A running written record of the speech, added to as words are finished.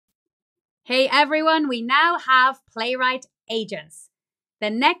Hey everyone, we now have Playwright Agents,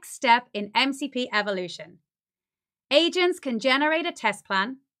 the next step in MCP evolution. Agents can generate a test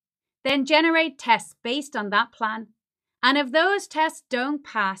plan, then generate tests based on that plan, and if those tests don't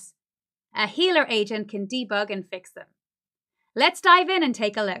pass, a healer agent can debug and fix them. Let's dive in and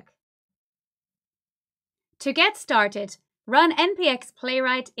take a look. To get started, run npx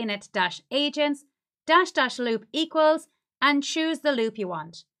playwright init-agents --loop equals and choose the loop you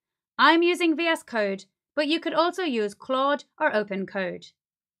want. I'm using vscode, but you could also use Claude or opencode.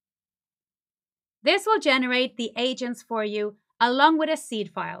 This will generate the agents for you along with a seed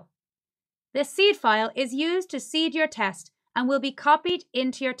file. The seed file is used to seed your test and will be copied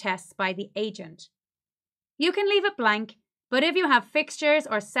into your tests by the agent. You can leave it blank, but if you have fixtures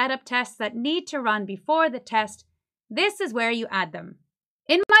or setup tests that need to run before the test, this is where you add them.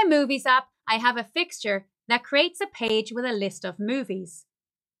 In my Movies app, I have a fixture that creates a page with a list of movies.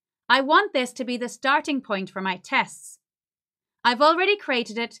 I want this to be the starting point for my tests. I've already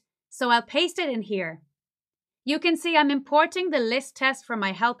created it, so I'll paste it in here. You can see I'm importing the list test from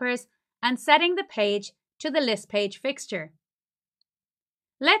my helpers and setting the page to the list page fixture.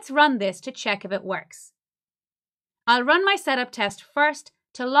 Let's run this to check if it works. I'll run my setup test first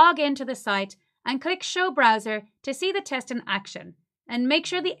to log into the site and click Show Browser to see the test in action and make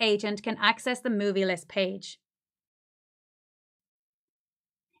sure the agent can access the movie list page.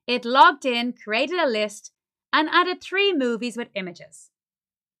 It logged in, created a list, and added 3 movies with images.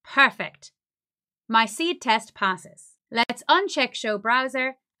 Perfect. My seed test passes. Let's uncheck Show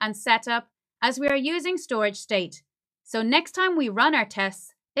Browser and Setup as we are using storage state. So next time we run our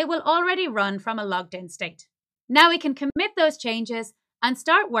tests, it will already run from a logged in state. Now we can commit those changes and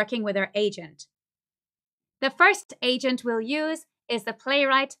start working with our agent. The first agent we'll use is the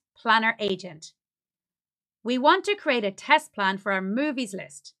Playwright Planner agent. We want to create a test plan for our movies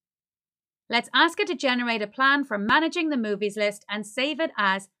list. Let's ask it to generate a plan for managing the movies list and save it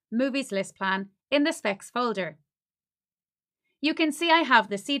as Movies List Plan in the specs folder. You can see I have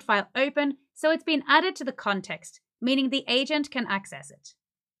the seed file open, so it's been added to the context, meaning the agent can access it.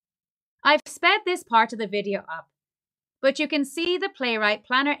 I've sped this part of the video up, but you can see the Playwright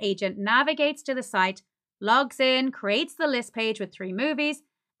Planner agent navigates to the site, logs in, creates the list page with 3 movies,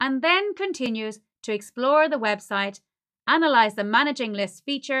 and then continues to explore the website, analyze the Managing Lists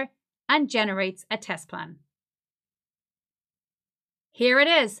feature, and generates a test plan. Here it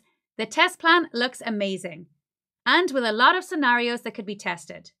is. The test plan looks amazing, and with a lot of scenarios that could be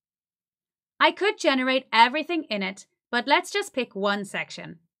tested. I could generate everything in it, but let's just pick one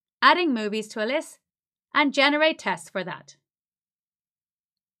section, adding movies to a list, and generate tests for that.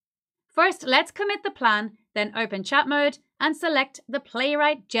 First, let's commit the plan, then open chat mode and select the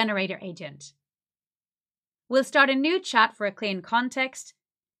Playwright Generator agent. We'll start a new chat for a clean context,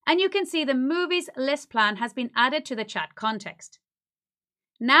 and you can see the movies list plan has been added to the chat context.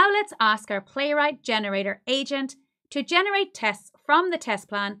 Now let's ask our Playwright Generator agent to generate tests from the test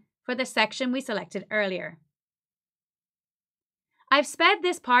plan for the section we selected earlier. I've sped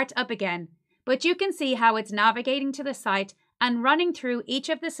this part up again, but you can see how it's navigating to the site and running through each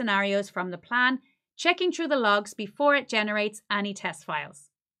of the scenarios from the plan, checking through the logs before it generates any test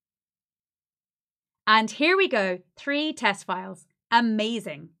files. And here we go, 3 test files.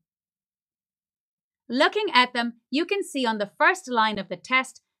 Amazing. Looking at them, you can see on the first line of the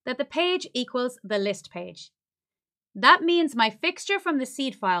test that the page equals the list page. That means my fixture from the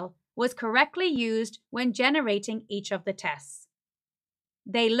seed file was correctly used when generating each of the tests.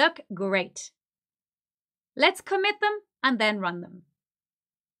 They look great. Let's commit them and then run them.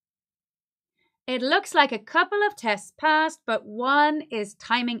 It looks like a couple of tests passed, but one is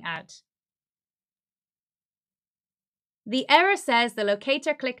timing out. The error says the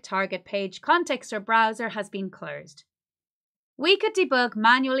locator click target page context or browser has been closed. We could debug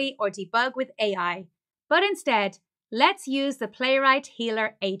manually or debug with AI, but instead, let's use the Playwright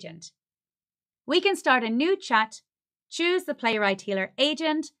Healer agent. We can start a new chat, choose the Playwright Healer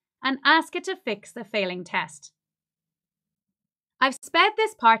agent, and ask it to fix the failing test. I've sped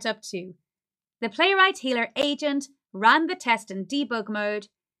this part up too. The Playwright Healer agent ran the test in debug mode,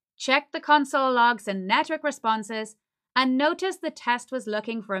 checked the console logs and network responses, and noticed the test was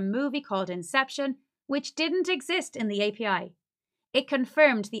looking for a movie called Inception, which didn't exist in the API. It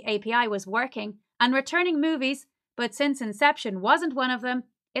confirmed the API was working and returning movies, but since Inception wasn't one of them,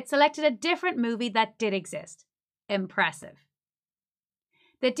 it selected a different movie that did exist. Impressive.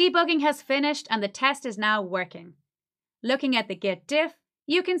 The debugging has finished and the test is now working. Looking at the Git diff,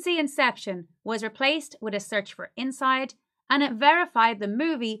 you can see Inception was replaced with a search for Inside, and it verified the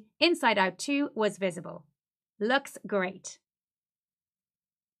movie Inside Out 2 was visible. Looks great.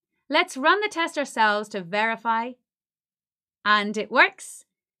 Let's run the test ourselves to verify. And it works.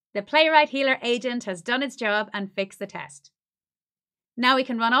 The Playwright Healer agent has done its job and fixed the test. Now we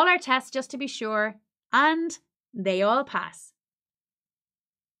can run all our tests just to be sure, and they all pass.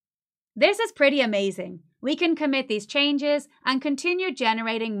 This is pretty amazing. We can commit these changes and continue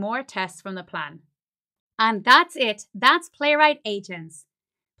generating more tests from the plan. And that's it. That's Playwright Agents.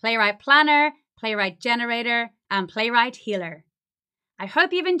 Playwright Planner, Playwright Generator, and Playwright Healer. I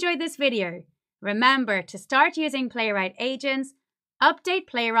hope you've enjoyed this video. Remember to start using Playwright Agents, update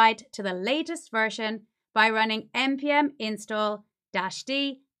Playwright to the latest version by running npm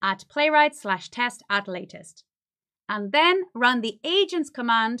install-d at playwright/test@latest. And then run the agents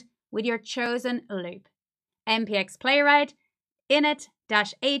command with your chosen loop. npx playwright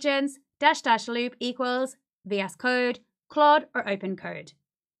init-agents --loop equals vscode, claude, or opencode.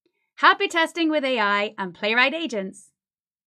 Happy testing with AI and Playwright Agents!